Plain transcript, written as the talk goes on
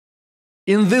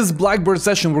In this Blackboard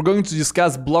session, we're going to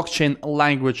discuss blockchain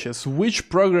languages. Which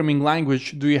programming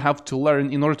language do you have to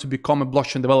learn in order to become a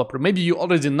blockchain developer? Maybe you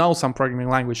already know some programming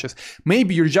languages.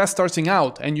 Maybe you're just starting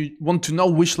out and you want to know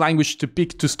which language to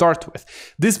pick to start with.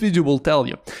 This video will tell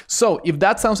you. So if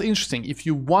that sounds interesting, if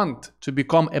you want to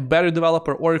become a better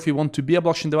developer or if you want to be a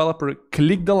blockchain developer,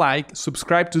 click the like,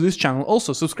 subscribe to this channel.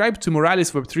 Also, subscribe to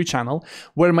Moralis Web3 channel,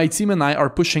 where my team and I are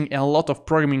pushing a lot of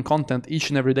programming content each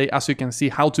and every day. As you can see,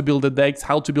 how to build a deck,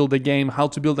 how to build a game, how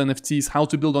to build NFTs, how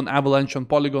to build on Avalanche, on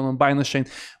Polygon, on Binance Chain.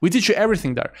 We teach you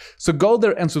everything there. So go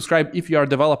there and subscribe if you are a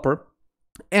developer.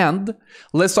 And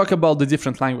let's talk about the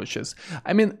different languages.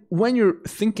 I mean, when you're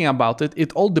thinking about it,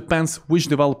 it all depends which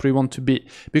developer you want to be,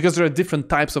 because there are different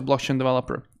types of blockchain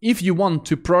developer. If you want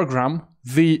to program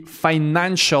the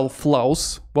financial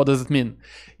flows, what does it mean?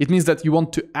 It means that you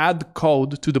want to add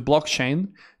code to the blockchain,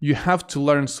 you have to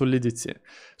learn Solidity.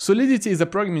 Solidity is a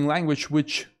programming language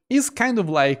which is kind of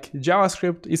like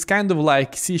JavaScript, it's kind of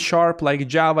like C#, like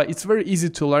Java. It's very easy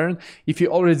to learn if you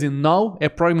already know a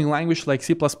programming language like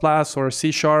C++ or C#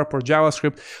 or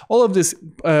JavaScript. All of these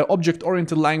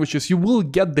object-oriented languages, you will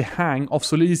get the hang of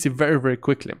Solidity very, very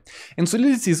quickly. And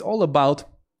Solidity is all about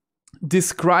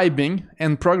describing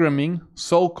and programming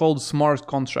so-called smart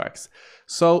contracts.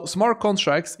 So smart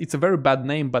contracts, it's a very bad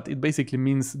name, but it basically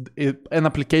means an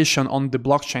application on the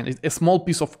blockchain. It's a small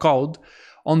piece of code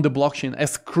on the blockchain, a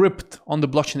script on the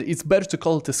blockchain. It's better to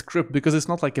call it a script because it's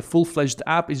not like a full-fledged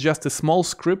app. It's just a small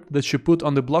script that you put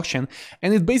on the blockchain,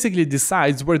 and it basically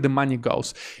decides where the money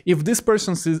goes. If this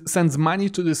person sends money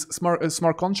to this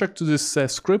smart contract, to this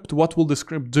script, what will the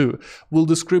script do? Will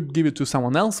the script give it to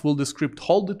someone else? Will the script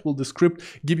hold it? Will the script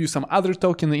give you some other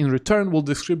token in return? Will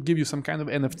the script give you some kind of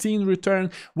NFT in return?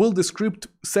 Will the script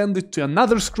send it to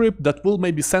another script that will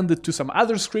maybe send it to some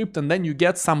other script, and then you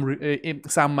get some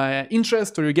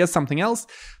interest, or you get something else?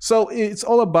 So it's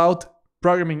all about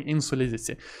programming in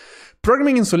Solidity.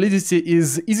 Programming in Solidity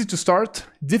is easy to start,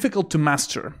 difficult to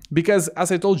master, because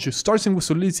as I told you, starting with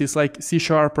Solidity is like C#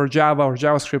 or Java or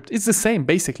JavaScript. It's the same,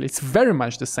 basically. It's very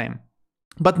much the same.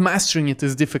 But mastering it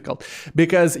is difficult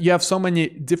because you have so many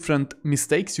different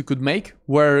mistakes you could make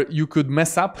where you could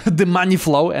mess up the money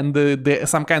flow, and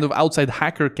some kind of outside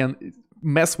hacker can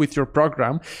mess with your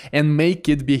program and make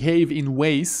it behave in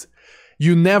ways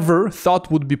you never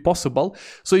thought would be possible.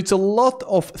 So it's a lot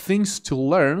of things to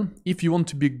learn if you want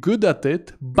to be good at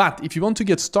it. But if you want to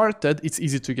get started, it's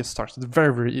easy to get started.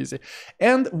 Very, very easy.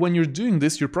 And when you're doing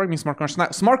this, you're programming smart contracts. Now,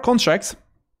 smart contracts,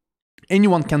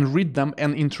 anyone can read them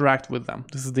and interact with them.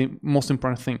 This is the most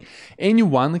important thing.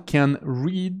 Anyone can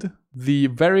read the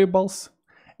variables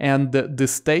and the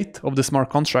state of the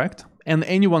smart contract, and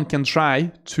anyone can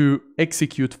try to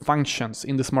execute functions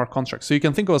in the smart contract. So you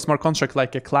can think of a smart contract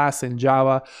like a class in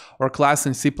Java or class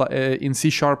in C#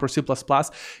 or C++.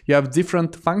 You have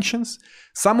different functions.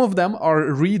 Some of them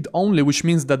are read-only, which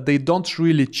means that they don't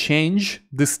really change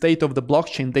the state of the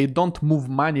blockchain. They don't move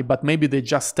money, but maybe they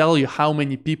just tell you how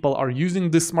many people are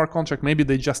using this smart contract. Maybe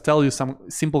they just tell you some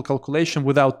simple calculation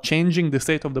without changing the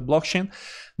state of the blockchain.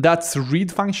 That's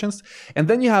read functions. And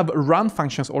then you have run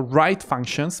functions or write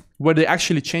functions where they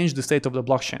actually change the state of the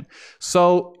blockchain.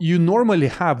 So you normally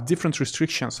have different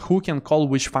restrictions who can call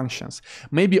which functions.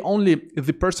 Maybe only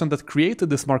the person that created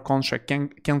the smart contract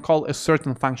can call a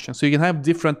certain function. So you can have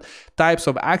different types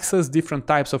of access, different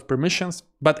types of permissions,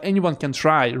 but anyone can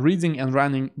try reading and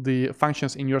running the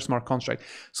functions in your smart contract.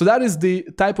 So that is the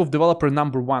type of developer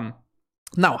number one.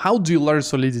 Now, how do you learn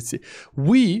Solidity?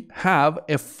 We have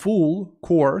a full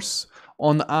course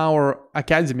on our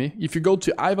academy. If you go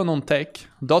to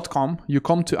ivanontech.com, you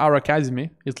come to our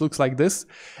academy. It looks like this.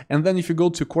 And then if you go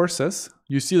to courses,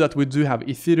 you see that we do have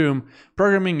Ethereum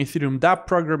programming, Ethereum dapp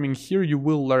programming. Here you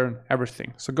will learn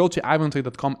everything. So go to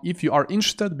ivanontech.com if you are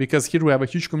interested, because here we have a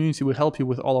huge community. We help you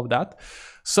with all of that.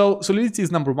 So Solidity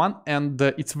is number one, and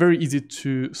it's very easy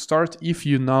to start if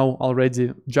you know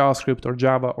already JavaScript or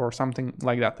Java or something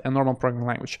like that, a normal programming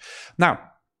language. Now,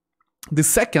 the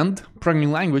second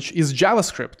programming language is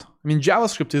JavaScript. I mean,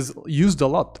 JavaScript is used a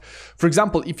lot. For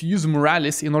example, if you use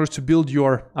Moralis in order to build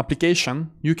your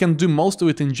application, you can do most of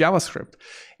it in JavaScript.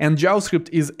 And JavaScript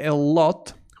is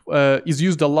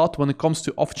used a lot when it comes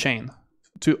to off-chain.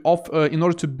 In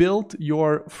order to build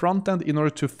your front end, in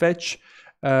order to fetch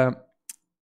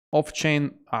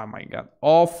off-chain,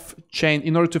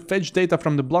 in order to fetch data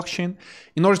from the blockchain,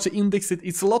 in order to index it,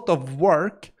 it's a lot of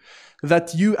work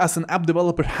that you as an app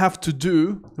developer have to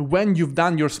do when you've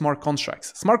done your smart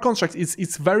contracts. Smart contracts,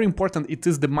 it's very important. It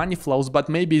is the money flows, but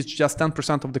maybe it's just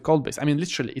 10% of the code base. I mean,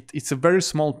 literally, it's a very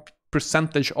small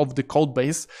percentage of the code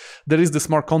base that is the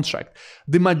smart contract.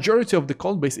 The majority of the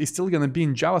code base is still going to be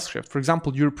in JavaScript. For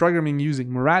example, you're programming using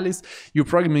Moralis, you're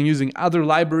programming using other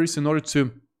libraries in order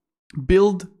to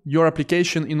build your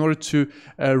application, in order to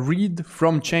read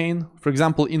from chain. For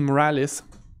example, in Moralis,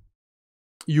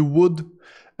 you would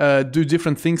do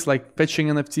different things like fetching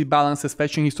NFT balances,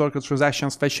 fetching historical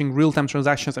transactions, fetching real-time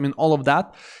transactions. I mean, all of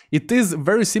that. It is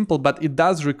very simple, but it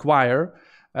does require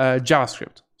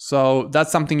JavaScript. So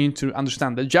that's something you need to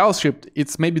understand. That JavaScript,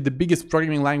 it's maybe the biggest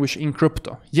programming language in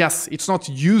crypto. Yes, it's not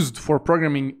used for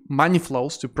programming money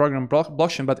flows to program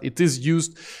blockchain, but it is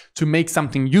used to make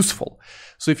something useful.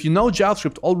 So if you know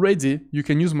JavaScript already, you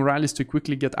can use Moralis to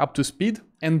quickly get up to speed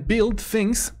and build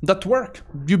things that work.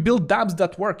 You build dapps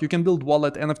that work. You can build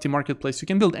wallet, NFT marketplace. You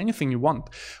can build anything you want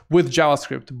with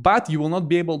JavaScript, but you will not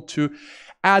be able to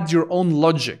add your own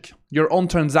logic, your own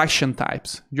transaction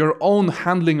types, your own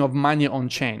handling of money on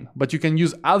chain, but you can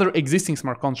use other existing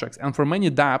smart contracts. And for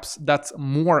many dapps, that's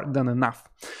more than enough.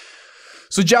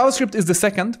 So JavaScript is the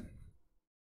second.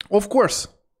 Of course,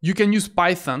 you can use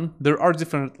Python. There are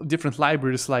different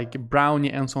libraries like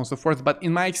Brownie and so on and so forth. But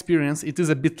in my experience, it is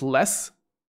a bit less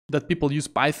that people use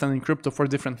Python in crypto for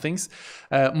different things.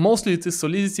 Mostly it is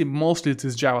Solidity, mostly it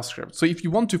is JavaScript. So if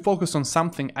you want to focus on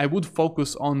something, I would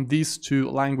focus on these two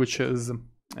languages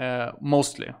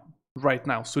mostly right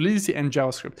now, Solidity and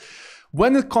JavaScript.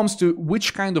 When it comes to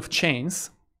which kind of chains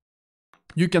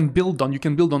you can build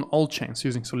on all chains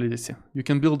using Solidity. You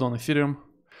can build on Ethereum,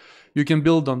 you can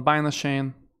build on Binance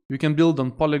Chain, you can build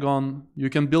on Polygon, you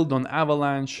can build on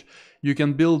Avalanche, you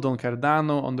can build on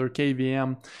Cardano, under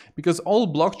KVM, because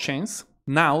all blockchains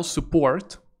now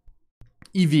support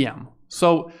EVM.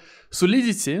 So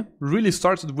Solidity really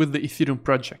started with the Ethereum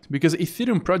project, because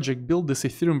Ethereum project built this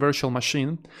Ethereum virtual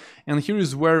machine, and here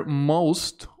is where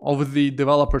most of the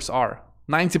developers are.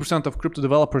 90% of crypto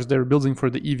developers, they're building for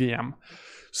the EVM.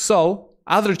 So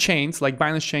other chains like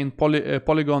Binance Chain,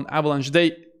 Polygon, Avalanche,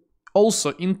 they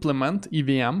also implement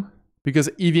EVM, because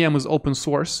EVM is open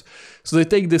source. So they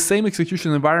take the same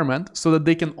execution environment so that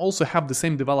they can also have the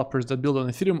same developers that build on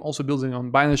Ethereum also building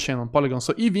on Binance Chain, on Polygon.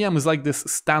 So EVM is like this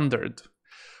standard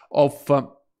of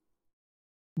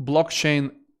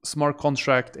blockchain smart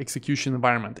contract execution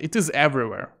environment. It is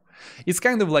everywhere. It's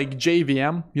kind of like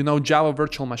JVM, you know, Java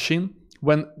Virtual Machine.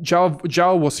 When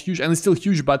Java was huge, and it's still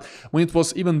huge, but when it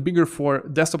was even bigger for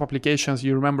desktop applications,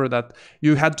 you remember that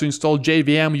you had to install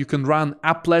JVM. You can run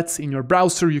applets in your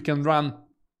browser. You can run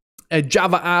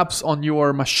Java apps on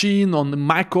your machine, on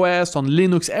macOS, on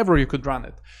Linux, ever you could run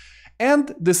it.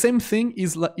 And the same thing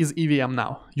is EVM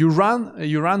now. You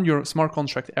run your smart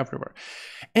contract everywhere.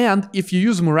 And if you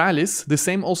use Moralis, the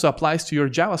same also applies to your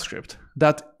JavaScript,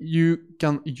 that you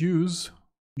can use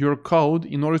your code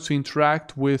in order to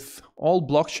interact with all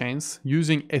blockchains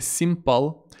using a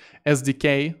simple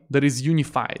SDK that is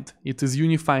unified. It is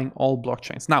unifying all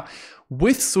blockchains. Now,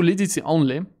 with Solidity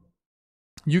only,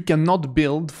 you cannot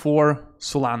build for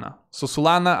Solana. So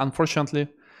Solana, unfortunately,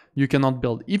 you cannot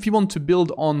build. If you want to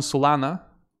build on Solana,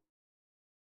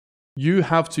 you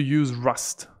have to use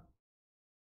Rust.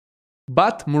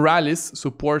 But Moralis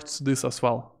supports this as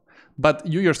well. But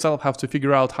you yourself have to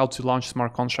figure out how to launch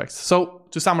smart contracts. So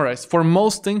to summarize, for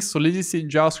most things, Solidity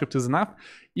JavaScript is enough.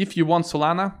 If you want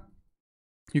Solana,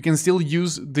 you can still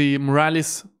use the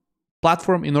Moralis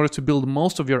platform in order to build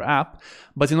most of your app.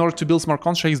 But in order to build smart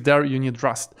contracts there, you need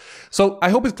Rust. So I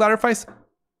hope it clarifies.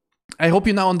 I hope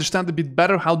you now understand a bit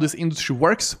better how this industry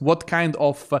works, what kind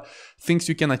of things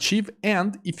you can achieve.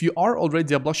 And if you are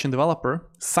already a blockchain developer,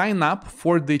 sign up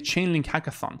for the Chainlink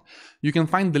hackathon. You can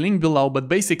find the link below, but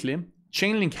basically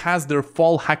Chainlink has their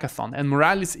fall hackathon and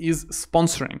Moralis is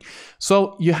sponsoring.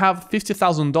 So you have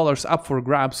 $50,000 up for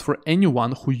grabs for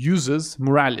anyone who uses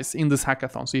Moralis in this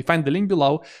hackathon. So you find the link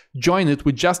below, join it.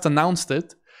 We just announced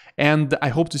it and I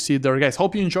hope to see you there, guys.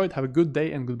 Hope you enjoyed. Have a good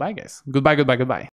day and goodbye, guys. Goodbye, goodbye, goodbye.